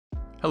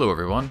Hello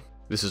everyone,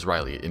 this is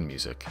Riley at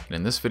InMusic, and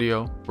in this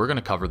video, we're going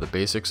to cover the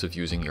basics of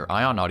using your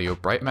Ion Audio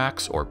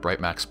BrightMax or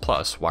BrightMax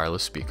Plus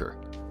wireless speaker.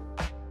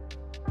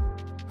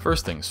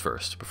 First things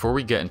first, before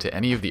we get into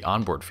any of the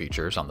onboard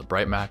features on the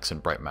BrightMax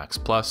and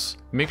BrightMax Plus,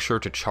 make sure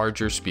to charge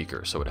your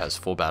speaker so it has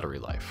full battery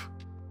life.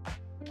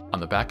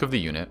 On the back of the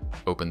unit,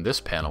 open this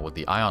panel with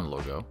the Ion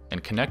logo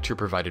and connect your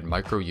provided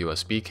micro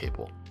USB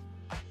cable.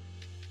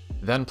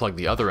 Then plug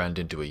the other end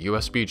into a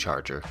USB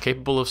charger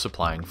capable of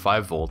supplying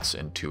 5 volts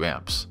and 2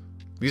 amps.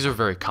 These are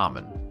very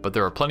common, but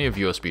there are plenty of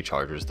USB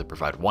chargers that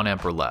provide 1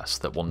 amp or less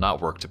that will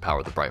not work to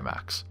power the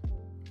BrightMax.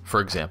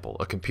 For example,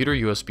 a computer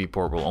USB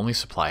port will only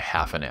supply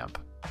half an amp.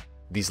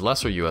 These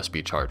lesser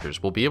USB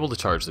chargers will be able to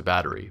charge the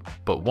battery,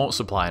 but won't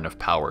supply enough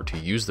power to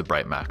use the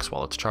BrightMax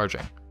while it's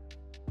charging.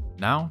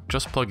 Now,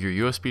 just plug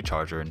your USB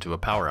charger into a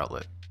power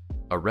outlet.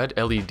 A red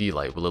LED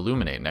light will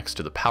illuminate next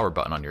to the power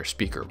button on your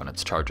speaker when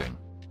it's charging.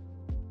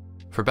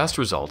 For best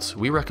results,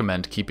 we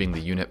recommend keeping the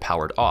unit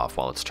powered off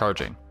while it's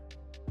charging.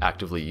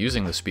 Actively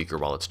using the speaker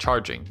while it's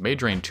charging may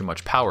drain too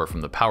much power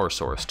from the power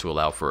source to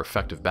allow for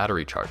effective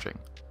battery charging.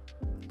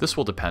 This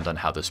will depend on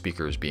how the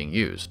speaker is being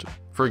used,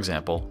 for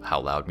example, how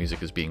loud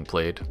music is being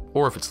played,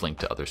 or if it's linked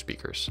to other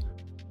speakers.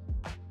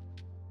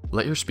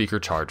 Let your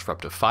speaker charge for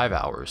up to 5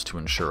 hours to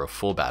ensure a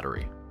full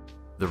battery.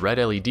 The red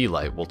LED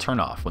light will turn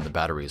off when the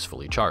battery is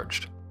fully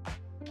charged.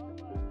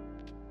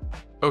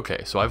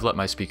 Okay, so I've let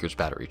my speaker's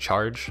battery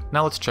charge,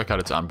 now let's check out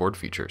its onboard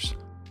features.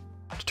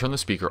 To turn the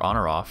speaker on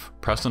or off,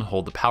 press and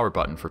hold the power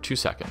button for 2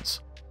 seconds.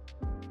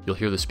 You'll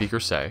hear the speaker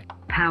say,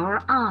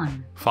 "Power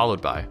on,"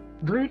 followed by,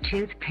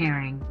 "Bluetooth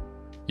pairing."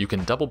 You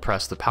can double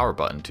press the power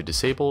button to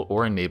disable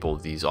or enable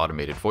these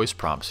automated voice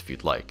prompts if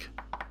you'd like.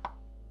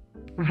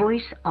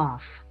 "Voice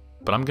off."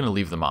 But I'm going to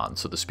leave them on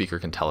so the speaker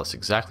can tell us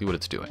exactly what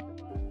it's doing.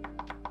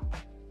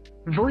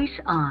 "Voice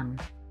on."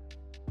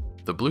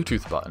 The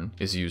Bluetooth button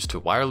is used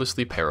to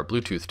wirelessly pair a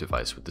Bluetooth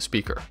device with the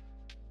speaker.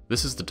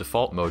 This is the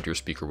default mode your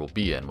speaker will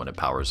be in when it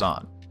powers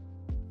on.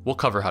 We'll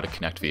cover how to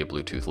connect via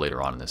Bluetooth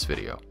later on in this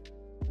video.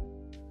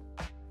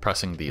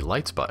 Pressing the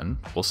Lights button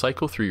will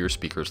cycle through your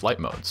speaker's light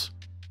modes,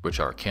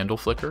 which are Candle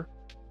Flicker,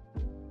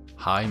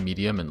 high,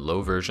 medium, and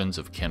low versions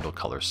of Candle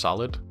Color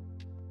Solid,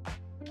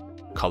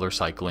 Color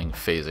Cycling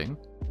Phasing,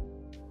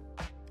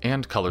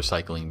 and Color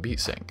Cycling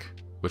Beat Sync,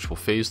 which will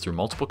phase through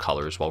multiple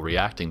colors while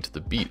reacting to the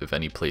beat of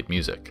any played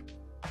music.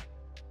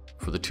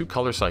 For the 2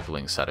 color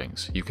cycling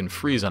settings, you can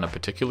freeze on a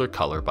particular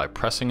color by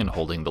pressing and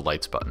holding the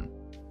Lights button.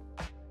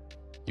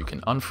 You can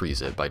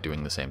unfreeze it by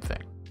doing the same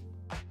thing.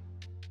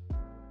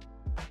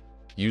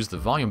 Use the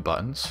volume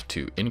buttons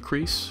to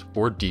increase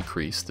or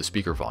decrease the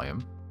speaker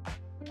volume,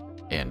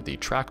 and the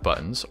track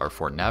buttons are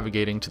for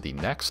navigating to the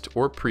next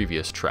or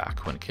previous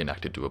track when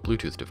connected to a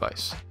Bluetooth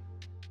device.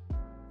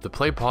 The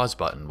play-pause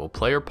button will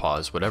play or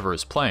pause whatever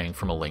is playing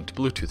from a linked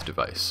Bluetooth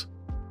device.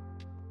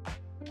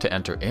 To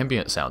enter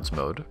ambient sounds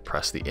mode,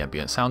 press the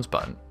ambient sounds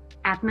button.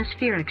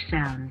 Atmospheric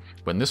sounds.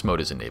 When this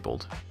mode is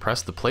enabled,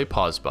 press the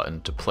play-pause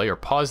button to play or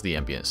pause the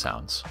ambient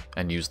sounds,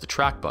 and use the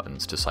track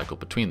buttons to cycle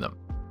between them.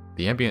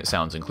 The ambient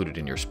sounds included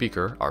in your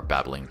speaker are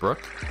babbling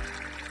brook,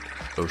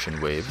 ocean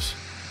waves,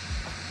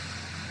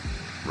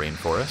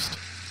 rainforest,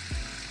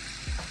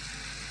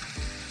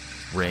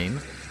 rain,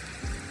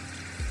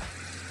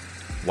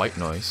 white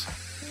noise,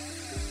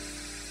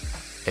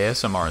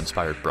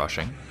 ASMR-inspired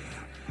brushing,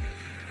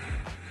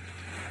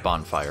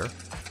 bonfire,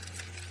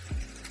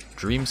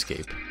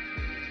 dreamscape,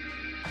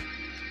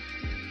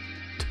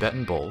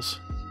 Tibetan bowls,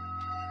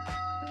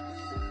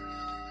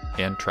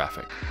 and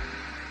traffic.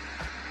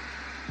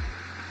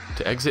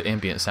 To exit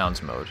ambient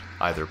sounds mode,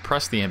 either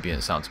press the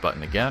ambient sounds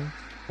button again,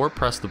 or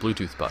press the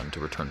Bluetooth button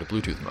to return to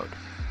Bluetooth mode.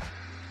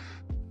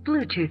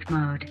 Bluetooth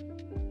mode.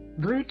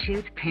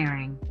 Bluetooth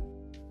pairing.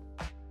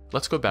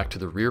 Let's go back to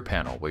the rear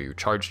panel where you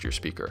charged your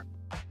speaker.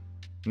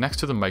 Next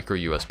to the micro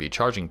USB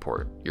charging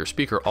port, your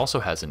speaker also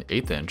has an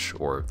 1/8 inch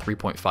or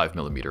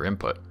 3.5mm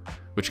input,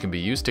 which can be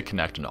used to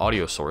connect an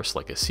audio source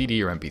like a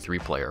CD or MP3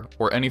 player,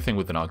 or anything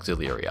with an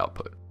auxiliary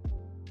output.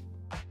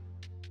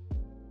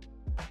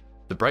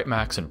 The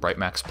BrightMax and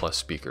BrightMax Plus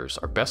speakers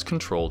are best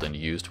controlled and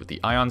used with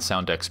the Ion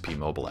Sound XP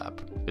mobile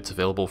app. It's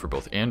available for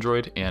both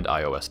Android and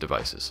iOS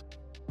devices.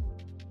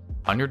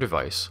 On your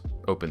device,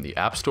 open the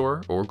App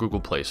Store or Google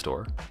Play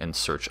Store and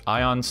search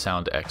Ion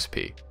Sound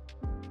XP.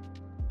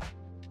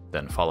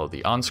 Then follow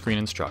the on-screen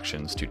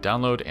instructions to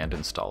download and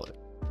install it.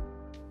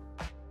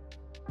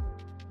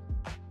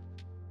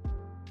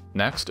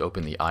 Next,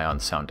 open the Ion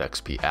Sound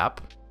XP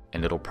app,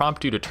 and it'll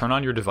prompt you to turn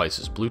on your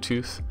device's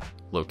Bluetooth,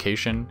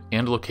 location,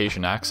 and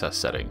location access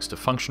settings to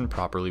function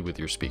properly with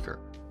your speaker.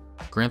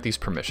 Grant these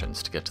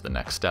permissions to get to the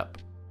next step.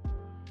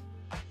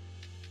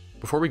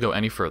 Before we go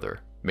any further,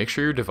 make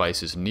sure your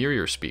device is near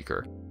your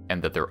speaker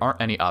and that there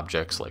aren't any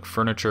objects like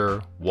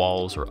furniture,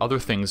 walls, or other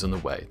things in the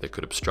way that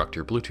could obstruct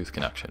your Bluetooth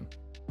connection.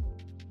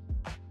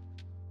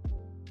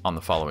 On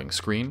the following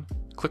screen,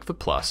 click the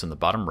plus in the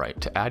bottom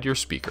right to add your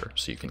speaker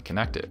so you can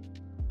connect it.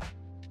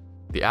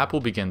 The app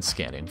will begin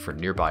scanning for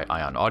nearby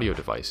Ion audio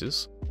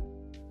devices,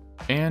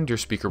 and your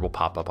speaker will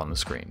pop up on the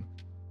screen.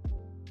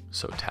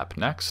 So tap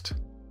Next,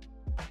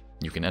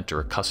 You can enter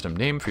a custom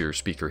name for your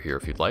speaker here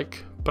if you'd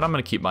like, but I'm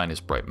going to keep mine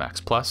as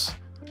BrightMax Plus,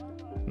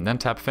 and then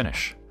tap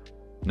Finish.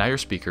 Now your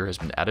speaker has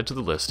been added to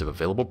the list of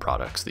available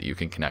products that you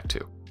can connect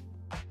to.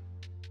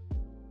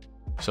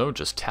 So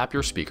just tap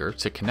your speaker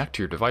to connect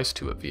your device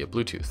to it via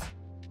Bluetooth.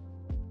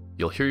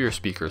 You'll hear your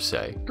speaker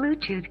say,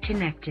 Bluetooth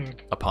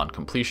connected. Upon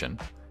completion,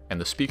 and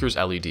the speaker's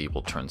LED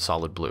will turn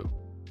solid blue.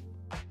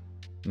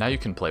 Now you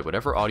can play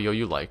whatever audio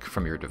you like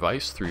from your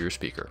device through your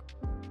speaker.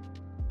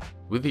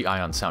 With the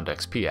Ion Sound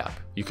XP app,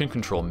 you can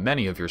control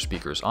many of your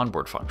speaker's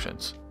onboard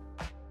functions.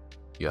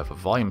 You have a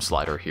volume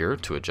slider here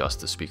to adjust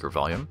the speaker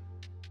volume.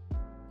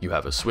 You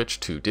have a switch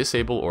to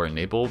disable or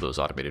enable those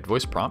automated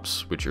voice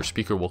prompts, which your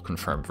speaker will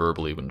confirm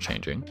verbally when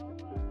changing.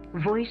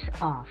 Voice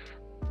off.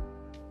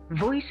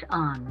 Voice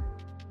on.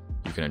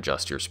 You can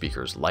adjust your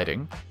speaker's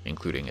lighting,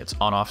 including its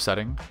on-off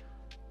setting,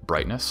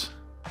 brightness,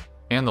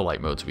 and the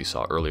light modes we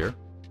saw earlier.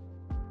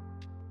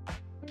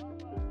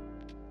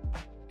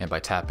 And by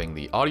tapping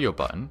the audio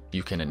button,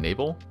 you can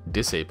enable,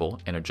 disable,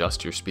 and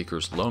adjust your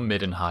speaker's low,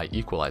 mid, and high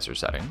equalizer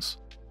settings.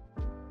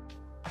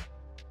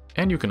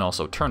 And you can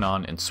also turn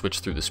on and switch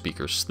through the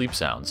speaker's sleep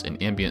sounds in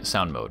ambient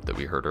sound mode that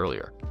we heard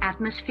earlier.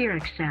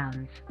 Atmospheric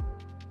sounds.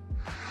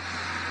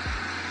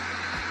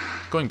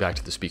 Going back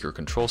to the speaker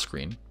control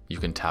screen, you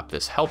can tap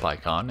this help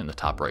icon in the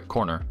top right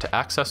corner to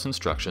access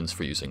instructions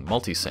for using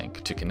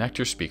multi-sync to connect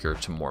your speaker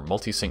to more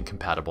multi-sync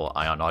compatible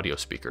Ion audio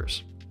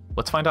speakers.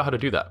 Let's find out how to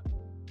do that.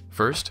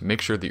 First,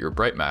 make sure that your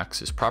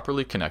BrightMax is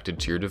properly connected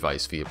to your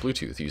device via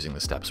Bluetooth using the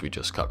steps we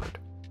just covered.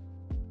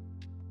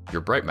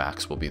 Your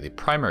BrightMax will be the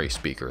primary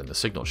speaker in the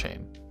signal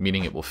chain,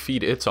 meaning it will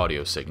feed its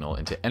audio signal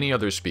into any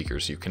other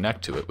speakers you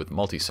connect to it with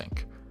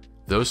multi-sync.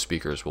 Those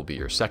speakers will be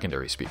your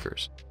secondary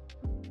speakers.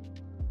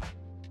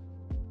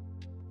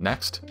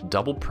 Next,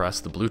 double press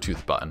the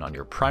Bluetooth button on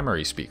your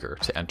primary speaker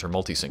to enter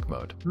multi-sync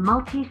mode.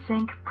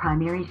 Multi-sync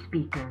primary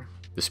speaker.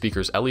 The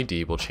speaker's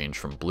LED will change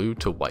from blue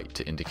to white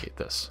to indicate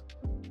this.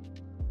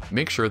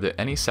 Make sure that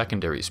any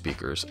secondary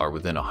speakers are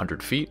within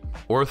 100 feet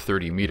or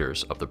 30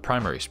 meters of the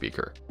primary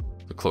speaker.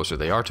 The closer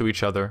they are to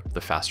each other,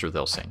 the faster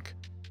they'll sync.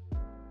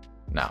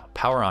 Now,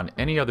 power on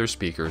any other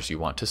speakers you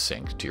want to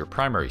sync to your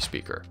primary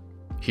speaker.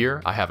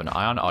 Here, I have an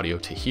Ion Audio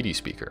Tahiti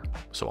speaker,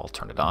 so I'll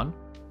turn it on.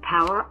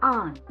 Power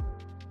on.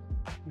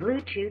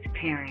 Bluetooth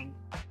pairing.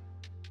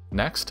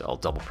 Next, I'll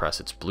double press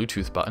its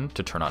Bluetooth button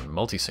to turn on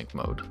multi-sync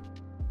mode.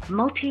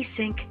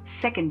 Multi-sync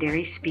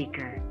secondary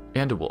speaker.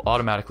 And it will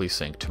automatically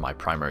sync to my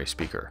primary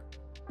speaker.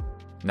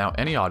 Now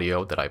any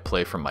audio that I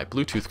play from my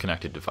Bluetooth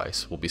connected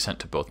device will be sent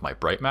to both my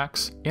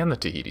BrightMax and the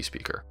Tahiti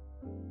speaker.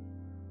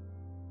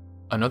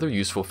 Another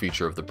useful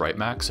feature of the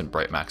BrightMax and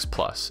BrightMax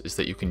Plus is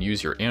that you can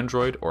use your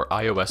Android or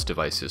iOS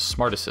device's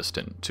smart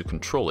assistant to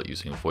control it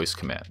using voice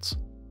commands.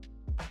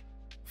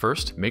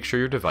 First, make sure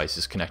your device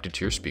is connected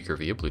to your speaker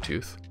via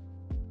Bluetooth.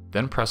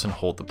 Then press and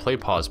hold the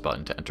play-pause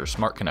button to enter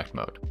Smart Connect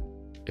mode.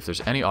 If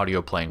there's any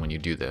audio playing when you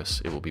do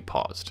this, it will be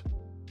paused.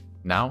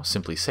 Now,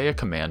 simply say a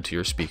command to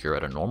your speaker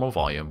at a normal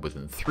volume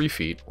within 3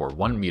 feet or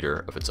 1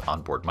 meter of its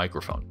onboard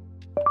microphone.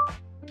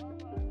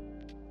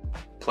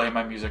 Play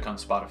my music on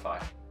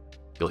Spotify.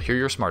 You'll hear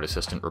your smart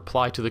assistant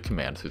reply to the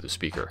command through the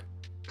speaker.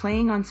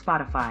 Playing on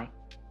Spotify.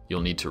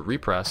 You'll need to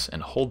repress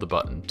and hold the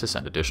button to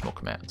send additional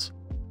commands.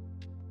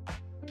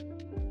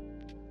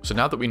 So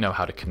now that we know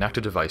how to connect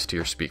a device to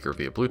your speaker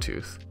via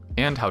Bluetooth,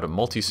 and how to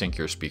multi-sync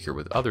your speaker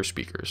with other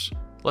speakers,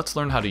 let's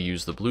learn how to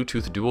use the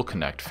Bluetooth Dual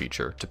Connect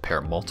feature to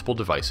pair multiple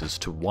devices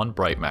to one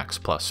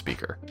BrightMax Plus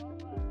speaker.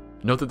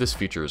 Note that this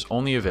feature is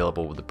only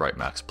available with the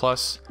BrightMax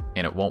Plus,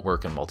 and it won't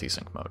work in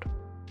multi-sync mode.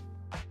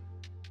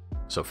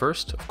 So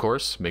first, of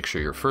course, make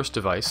sure your first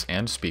device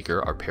and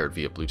speaker are paired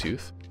via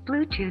Bluetooth.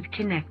 Bluetooth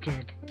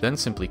connected. Then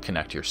simply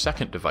connect your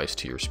second device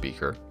to your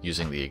speaker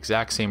using the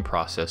exact same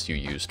process you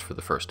used for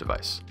the first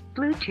device.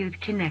 Bluetooth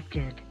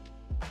connected.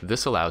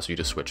 This allows you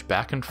to switch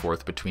back and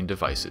forth between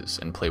devices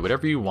and play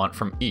whatever you want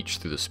from each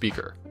through the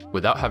speaker,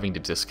 without having to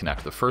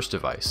disconnect the first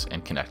device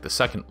and connect the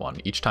second one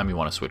each time you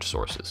want to switch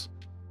sources.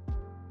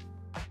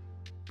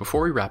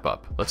 Before we wrap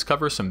up, let's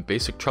cover some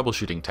basic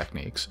troubleshooting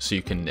techniques so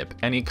you can nip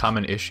any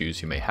common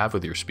issues you may have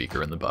with your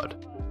speaker in the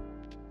bud.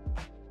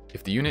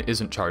 If the unit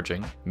isn't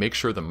charging, make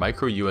sure the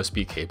micro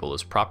USB cable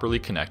is properly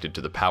connected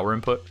to the power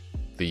input,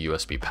 the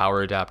USB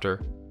power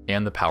adapter,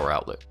 and the power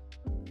outlet.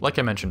 Like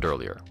I mentioned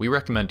earlier, we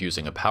recommend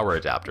using a power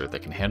adapter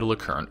that can handle a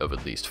current of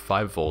at least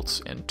 5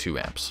 volts and 2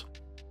 amps.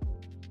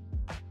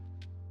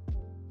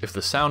 If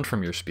the sound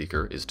from your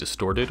speaker is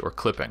distorted or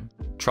clipping,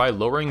 try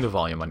lowering the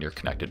volume on your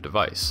connected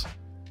device.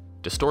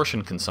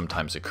 Distortion can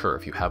sometimes occur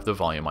if you have the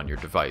volume on your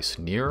device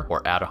near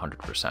or at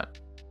 100%.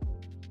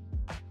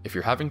 If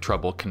you're having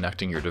trouble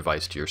connecting your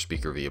device to your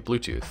speaker via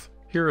Bluetooth,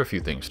 here are a few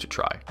things to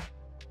try.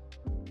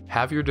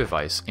 Have your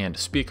device and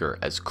speaker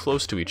as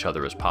close to each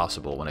other as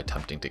possible when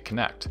attempting to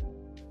connect.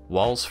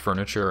 Walls,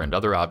 furniture, and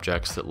other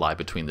objects that lie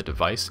between the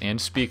device and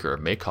speaker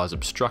may cause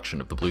obstruction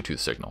of the Bluetooth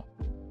signal.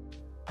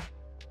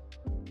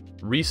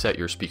 Reset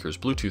your speaker's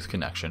Bluetooth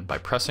connection by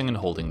pressing and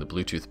holding the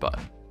Bluetooth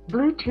button.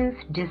 Bluetooth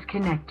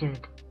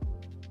disconnected.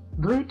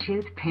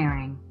 Bluetooth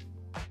pairing.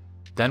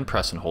 Then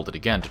press and hold it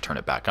again to turn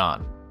it back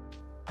on.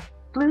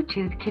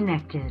 Bluetooth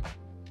connected.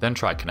 Then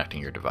try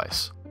connecting your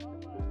device.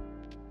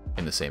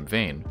 In the same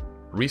vein,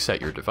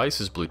 reset your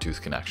device's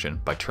Bluetooth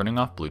connection by turning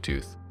off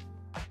Bluetooth,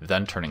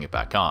 then turning it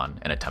back on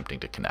and attempting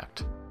to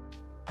connect.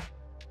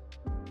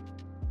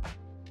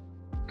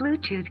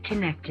 Bluetooth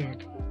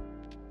connected.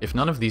 If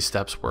none of these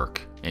steps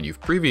work, and you've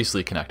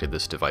previously connected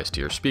this device to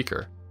your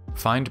speaker,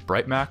 find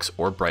BrightMax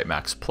or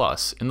BrightMax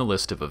Plus in the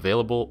list of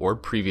available or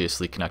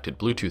previously connected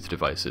Bluetooth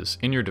devices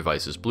in your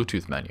device's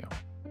Bluetooth menu,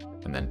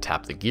 and then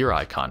tap the gear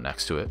icon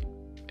next to it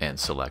and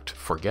select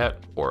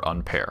Forget or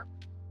Unpair.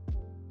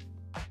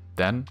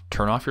 Then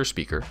turn off your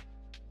speaker,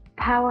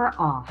 Power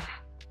off.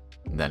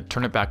 then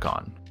turn it back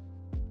on.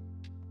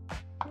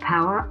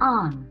 Power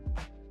on.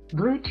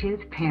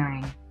 Bluetooth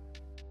pairing.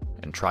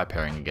 And try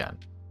pairing again.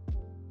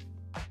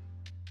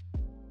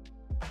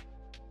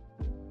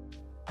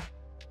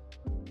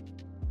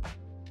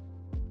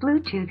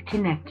 Bluetooth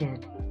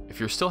connected. If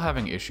you're still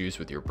having issues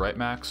with your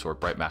BrightMax or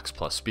BrightMax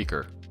Plus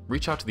speaker,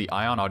 reach out to the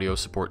Ion Audio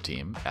support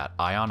team at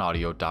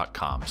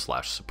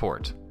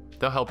ionaudio.com/support.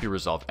 They'll help you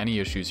resolve any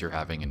issues you're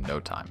having in no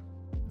time.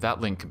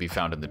 That link can be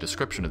found in the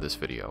description of this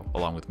video,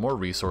 along with more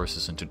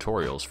resources and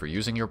tutorials for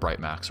using your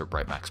BrightMax or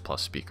BrightMax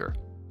Plus speaker.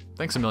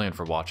 Thanks a million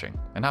for watching,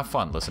 and have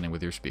fun listening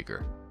with your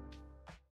speaker.